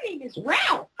 Hi, my name is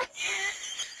Ralph.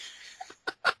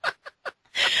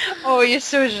 Oh, you're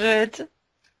so good.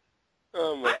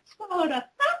 Oh, my. I swallowed a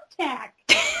thumbtack.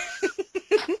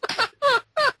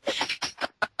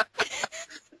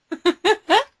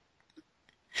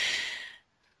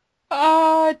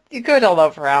 Oh, you gotta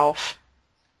love Ralph.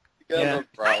 Yeah.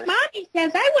 My Mommy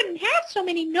says I wouldn't have so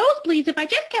many nosebleeds if I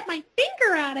just kept my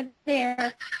finger out of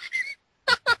there.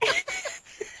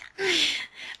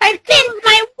 I bit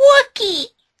my Wookie.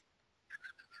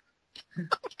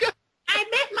 I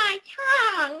bit my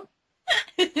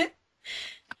tongue.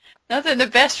 Nothing. The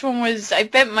best one was I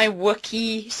bent my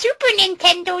Wookiee. Super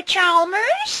Nintendo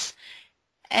Chalmers.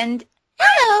 And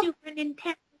hello. Super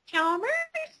Nintendo Chalmers.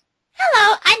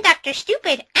 Hello, I'm Dr.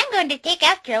 Stupid. I'm going to take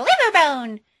out your liver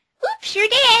bone. Oops, you're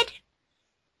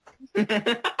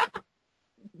dead.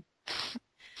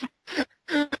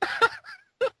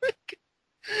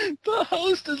 The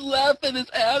host is laughing his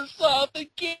ass off and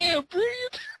can't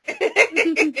breathe.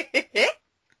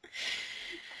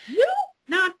 You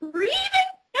not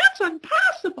breathing? That's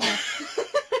impossible.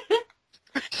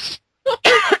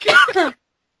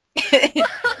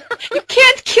 You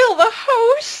can't kill the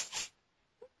host.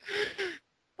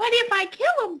 But if I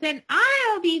kill him, then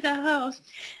I'll be the host.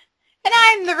 And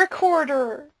I'm the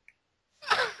recorder.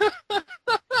 And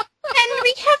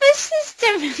we have a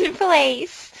system in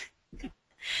place.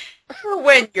 For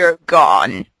when you're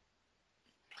gone.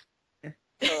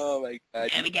 Oh my god.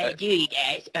 All we gotta do, you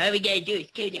guys, all we gotta do is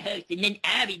kill the host, and then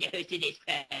I'll be the host of this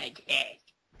podcast.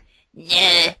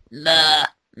 No more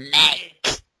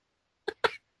Mike.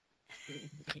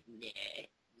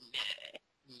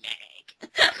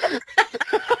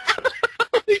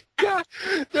 Oh my god.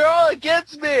 They're all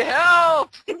against me.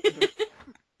 Help!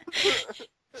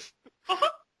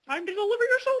 Time to deliver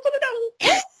your soul to the devil.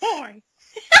 Oh, boy.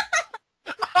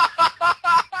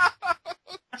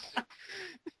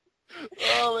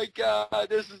 Oh my god.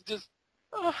 This is just...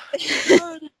 Oh,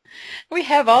 God. We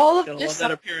have all of Gonna this. love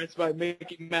that appearance by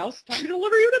Mickey Mouse. Time to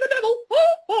deliver you to the devil.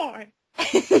 Oh, boy.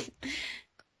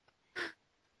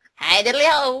 Hi, diddly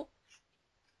ho.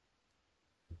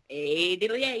 Hey,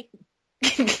 diddly hey.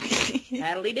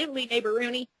 Paddly diddly, neighbor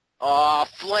Rooney. Oh,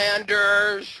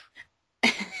 Flanders.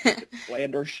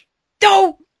 Flanders.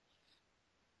 Don't.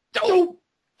 Don't.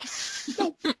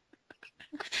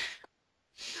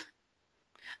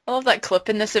 I love that clip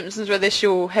in The Simpsons where they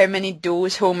show how many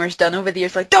does Homer's done over the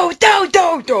years. Like, do.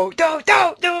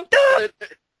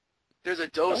 There's a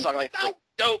Doe song like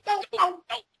Doe.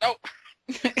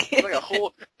 Like a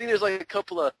whole. I think there's like a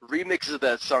couple of remixes of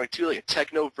that song too, like a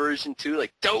techno version too,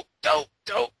 like Doe.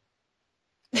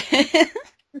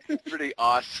 Pretty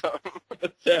awesome.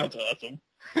 That sounds awesome.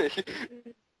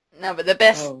 No, but the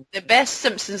best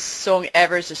Simpsons song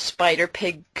ever is a Spider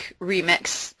Pig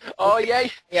remix. Oh yeah.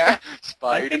 Yeah. I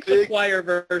Spider think the Pig. choir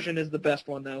version is the best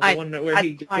one, though. The I- one where I-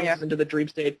 he choir. goes into the dream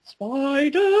state.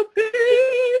 Spider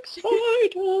Pig,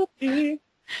 Spider Pig,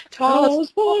 Toss.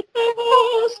 does what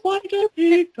a Spider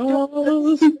Pig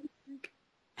does.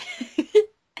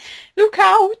 Look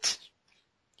out!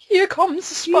 Here comes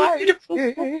the Spider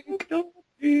Pig. Spider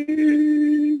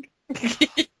Pig.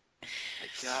 My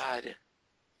God.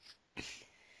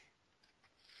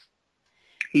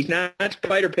 He's not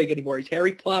Spider Pig anymore. He's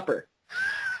Harry Plopper.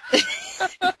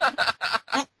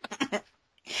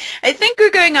 I think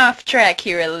we're going off track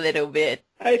here a little bit.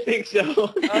 I think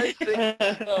so. I think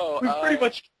so. We've pretty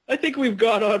much. I think we've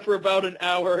gone on for about an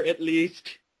hour at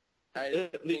least. I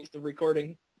At think, least the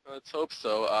recording. let's hope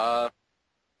so.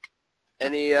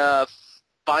 Any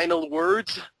final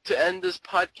words to end this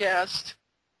podcast?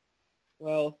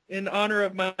 Well, in honor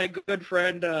of my good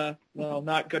friend, well,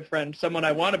 not good friend, someone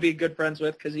I want to be good friends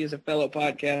with because he is a fellow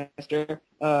podcaster,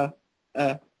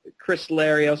 Chris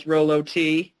Larios, Rolo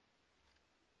T.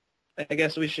 I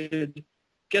guess we should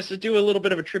do a little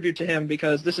bit of a tribute to him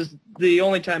because this is the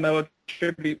only time I would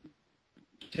tribute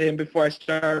to him before I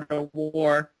start a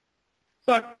war.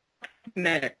 Fuck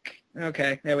Nick.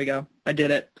 Okay, there we go. I did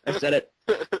it. I said it.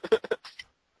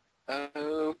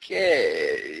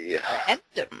 Okay.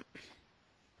 Random.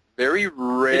 Very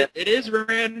rare. It is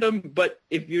random, but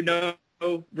if you know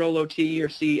Rolo T or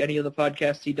see any of the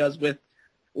podcasts he does with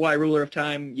Y Ruler of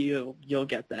Time, you'll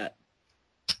get that.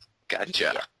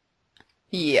 Gotcha.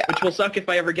 Yeah. Which will suck if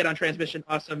I ever get on Transmission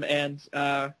Awesome and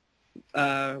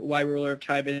Y Ruler of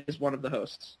Time is one of the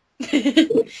hosts.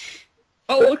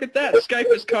 Oh, look at that.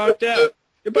 Skype is conked out.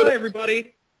 Goodbye,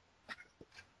 everybody.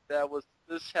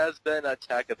 This has been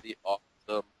Attack of the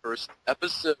Awesome first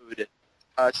episode.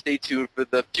 Stay tuned for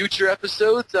the future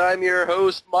episodes. I'm your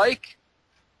host, Mike.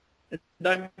 And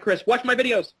I'm Chris. Watch my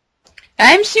videos.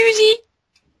 I'm Susie.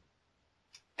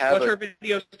 Watch our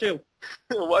videos, too.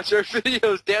 Watch our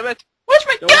videos, damn it. Watch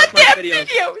my Don't watch my goddamn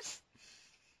videos.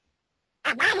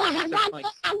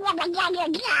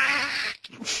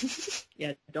 videos.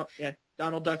 Yeah,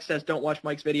 Donald Duck says don't watch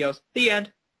Mike's videos. The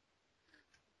end.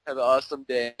 Have an awesome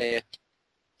day.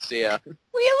 See ya. We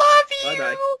love you.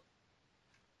 Bye-bye.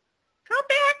 Come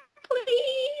back,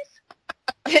 please.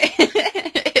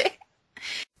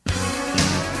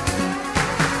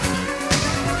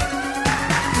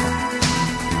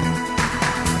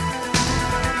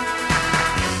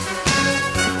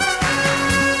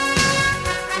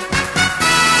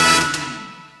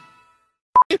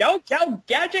 Go,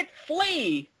 Gadget,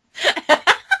 flee!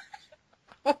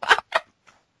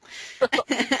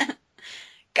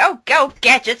 Go,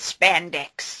 Gadget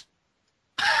Spandex.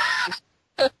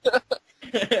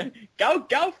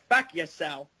 Go, fuck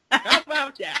yourself. How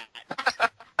about that?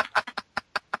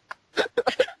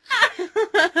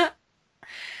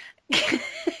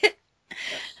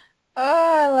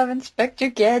 Oh, I love Inspector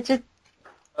Gadget.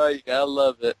 Oh, you gotta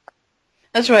love it.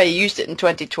 That's why I used it in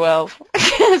 2012.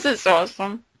 This is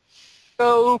awesome.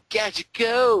 Go, Gadget,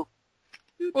 go.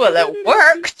 Well, it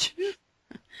worked.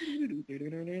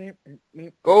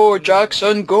 Go,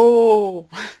 Jackson, go.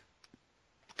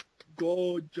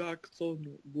 Go,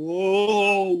 Jackson,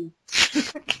 go.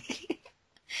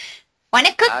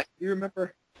 Wanna cook?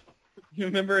 You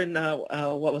remember in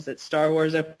what was it, Star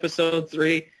Wars Episode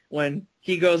 3, when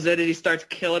he goes in and he starts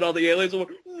killing all the aliens? I'm like,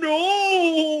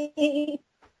 no!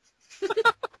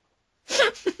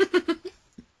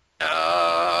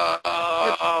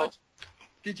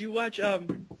 Did you watch?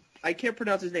 I can't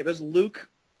pronounce his name. It was Luke.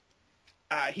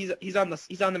 He's on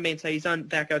the main side. He's on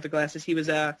Back Out the Glasses. He was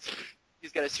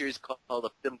He's got a series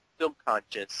called Film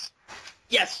Conscious.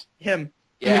 Yes, him.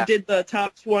 Yeah. He did the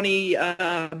top 20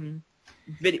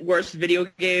 worst video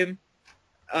game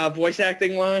voice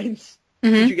acting lines.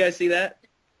 Mhm. Did you guys see that?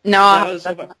 No. That was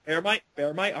so fun.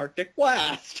 Bear my Arctic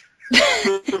Blast.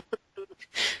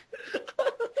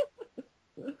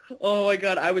 Oh my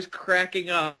god, I was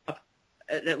cracking up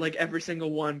at like every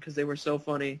single one because they were so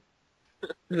funny.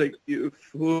 Like, you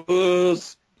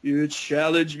fools, you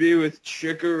challenge me with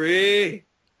trickery,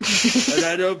 and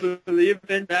I don't believe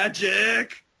in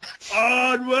magic.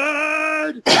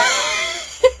 Onward! Find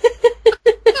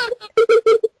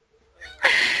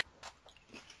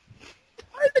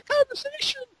the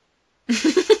conversation.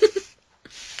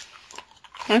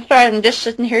 I'm sorry, I'm just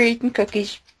sitting here eating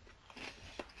cookies.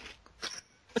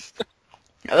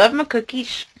 I love my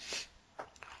cookies.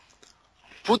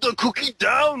 Put the cookie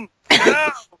down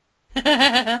now.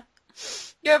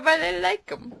 Yeah, but I like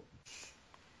them.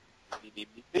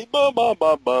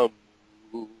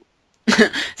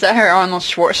 Is that how Arnold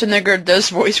Schwarzenegger does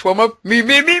voice warm up? Me,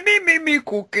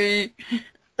 cookie.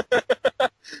 I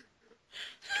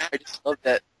just love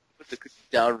that Put the Cookie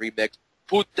Down remix.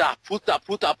 Put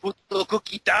the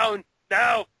cookie down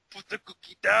now. Put the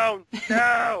cookie down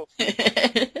now.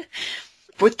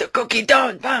 Put the cookie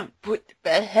down, bam.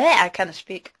 I can't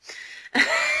speak.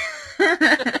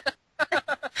 I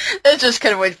just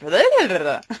kind of wait for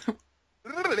that.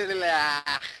 I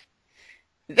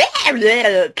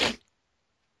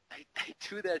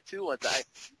do that too once.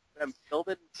 When I'm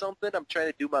filming something, I'm trying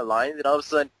to do my lines, and all of a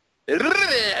sudden,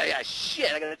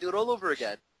 shit, I gotta do it all over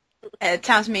again.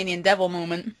 Tasmanian devil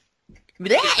moment.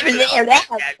 You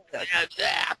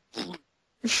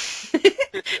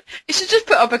should just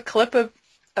put up a clip of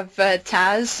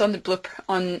Taz on the blooper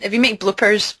on. If you make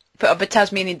bloopers, put up a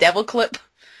Tasmanian devil clip.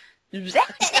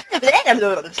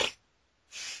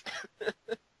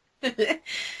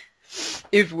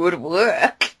 It would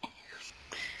work.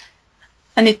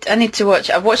 I need to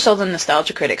watch. I've watched all the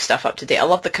Nostalgia Critic stuff up to date. I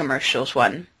love the commercials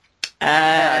one.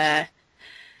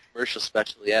 Commercial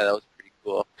special, yeah, that was pretty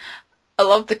cool. I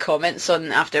love the comments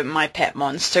on after My Pet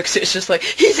Monster because it's just like,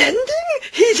 he's ending.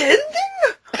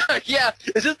 Yeah,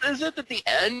 is it at the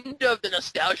end of the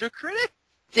Nostalgia Critic?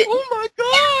 The- Oh my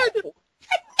god!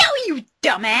 No, you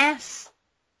dumbass.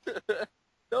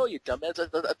 No, you dumbass.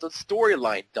 That's a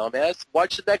storyline, dumbass.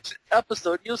 Watch the next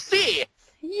episode, you'll see.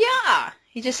 Yeah.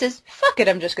 He just says, fuck it,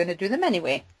 I'm just going to do them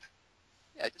anyway.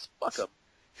 Yeah, just fuck them.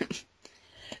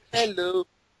 Hello,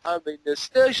 I'm a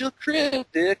Nostalgia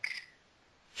Critic.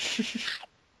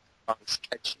 Song's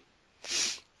catchy.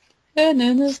 And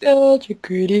a Nostalgia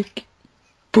Critic.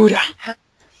 Buddha.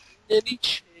 Any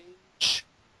change?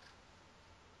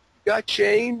 You got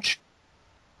change?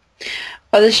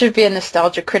 Oh, this should be a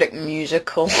Nostalgia Critic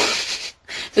musical.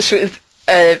 Just with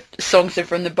songs in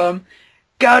from the bum.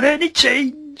 Got any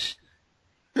change?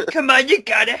 Come on, you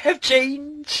gotta have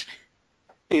change.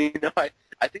 You know, I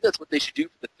think that's what they should do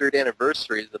for the 3rd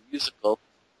anniversary of the musical.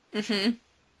 Mm-hmm.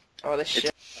 Oh, this shit.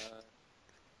 It's,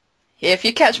 Yeah, if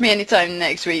you catch me anytime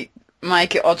next week,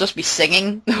 Mike, I'll just be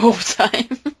singing the whole time.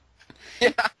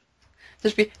 yeah.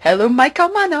 Just be, hello, Mike,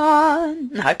 come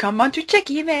on. I come on to check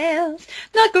emails.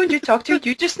 Not going to talk to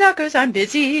you just now 'cause I'm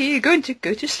busy. Going to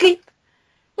go to sleep.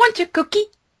 Want a cookie?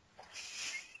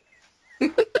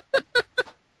 Want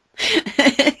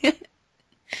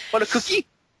a cookie?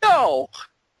 No.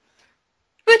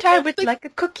 But I would like a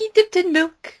cookie dipped in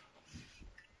milk.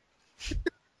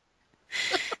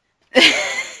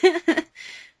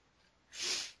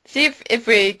 See if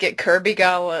we get Kirby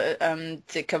Gal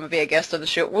to come and be a guest on the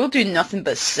show, we'll do nothing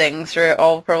but sing through it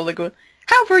all, probably going,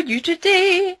 how are you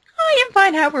today? I am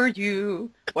fine, how are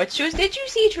you? What shows did you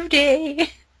see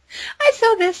today? I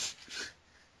saw this.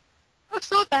 I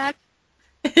saw that.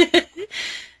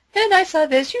 And I saw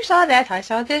this, you saw that, I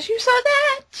saw this, you saw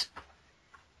that.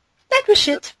 That was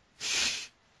shit.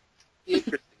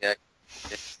 Interesting,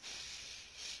 actually.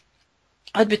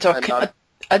 I'd be talking.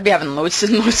 I'd be having loads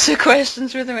and loads of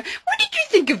questions with him. What did you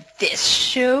think of this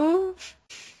show?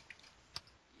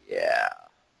 Yeah.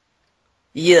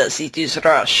 Yes, it is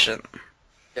Russian.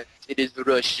 Yes, it is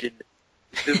Russian.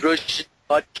 The Russian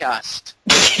podcast.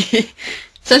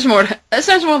 That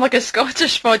sounds more like a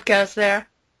Scottish podcast there.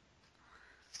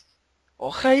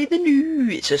 Oh, hi the new.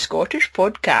 It's a Scottish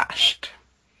podcast.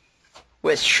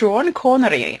 with Sean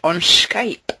Connery on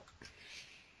Skype.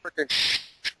 Freaking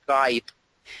Skype.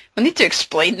 I need to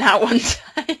explain that one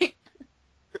time.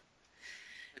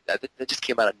 That just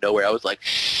came out of nowhere. I was like,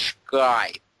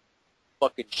 Skype.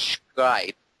 Fucking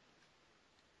Skype.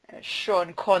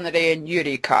 Sean Connery and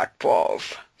Yuri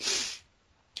Karpov.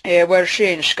 We're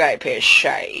saying Skype is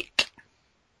shite.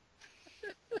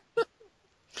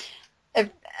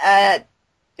 Have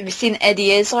you seen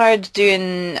Eddie Izzard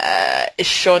doing his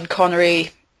Sean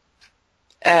Connery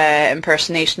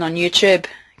impersonation on YouTube?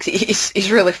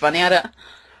 He's really funny at it.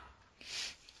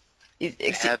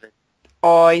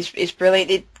 He's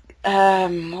brilliant.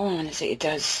 What is it he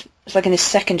does? It's like in his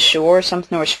second show or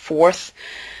something, or his fourth.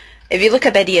 If you look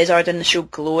at Eddie Izzard in the show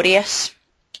Glorious,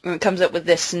 when it comes up with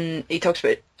this, and he talks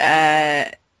about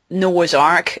Noah's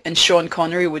Ark, and Sean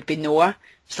Connery would be Noah.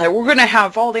 It's like, we're going to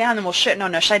have all the animals sitting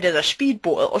on the side of the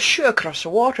speedboat. It'll shoot across the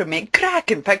water and make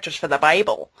cracking pictures for the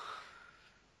Bible.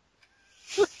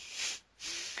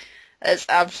 It's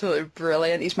absolutely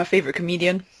brilliant. He's my favourite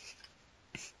comedian.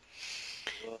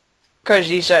 Because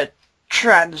he's a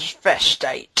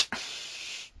transvestite.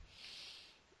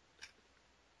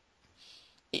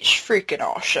 He's freaking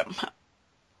awesome.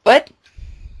 What?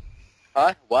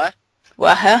 Huh? What?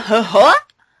 What? Huh?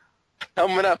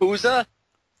 Who's a?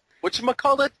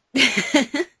 Whatchamacallit?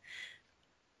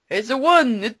 It's a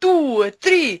 1, a 2, a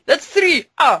 3. That's 3.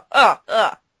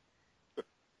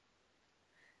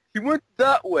 He went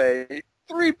that way.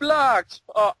 3 blocks.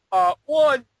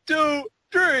 1, 2,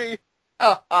 3.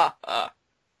 I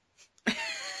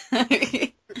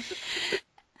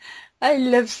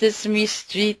love Sesame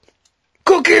Street.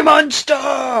 Cookie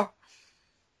Monster!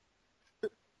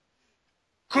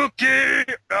 Cookie!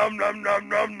 Nom nom nom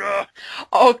nom nom.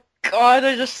 Oh god,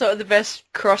 I just thought of the best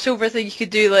crossover thing you could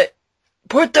do, like,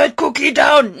 put that cookie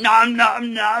down! Nom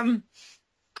nom nom!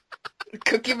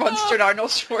 Cookie Monster and Arnold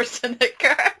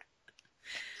Schwarzenegger.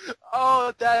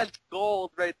 Oh, that's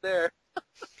gold right there.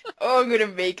 Oh, I'm gonna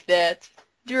make that.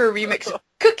 Do a remix.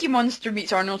 Cookie Monster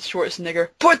meets Arnold Schwarzenegger.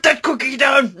 Put that cookie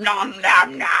down! Nom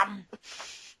nom nom!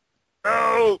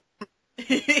 No!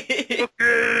 Cookie!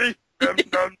 Nom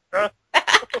nom nom.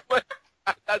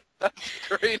 That's the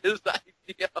greatest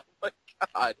idea. Oh my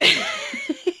god.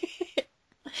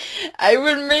 I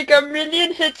will make 1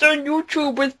 million hits on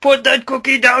YouTube with put that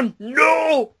cookie down.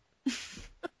 No!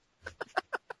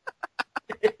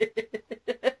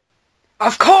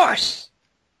 Of course!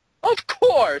 Of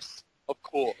course! Of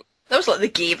course. That was like the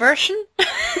gay version.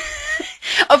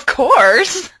 Of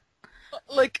course!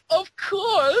 Like, of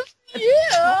course!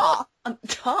 Yeah!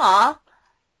 Ta.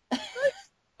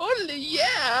 Only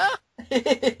yeah!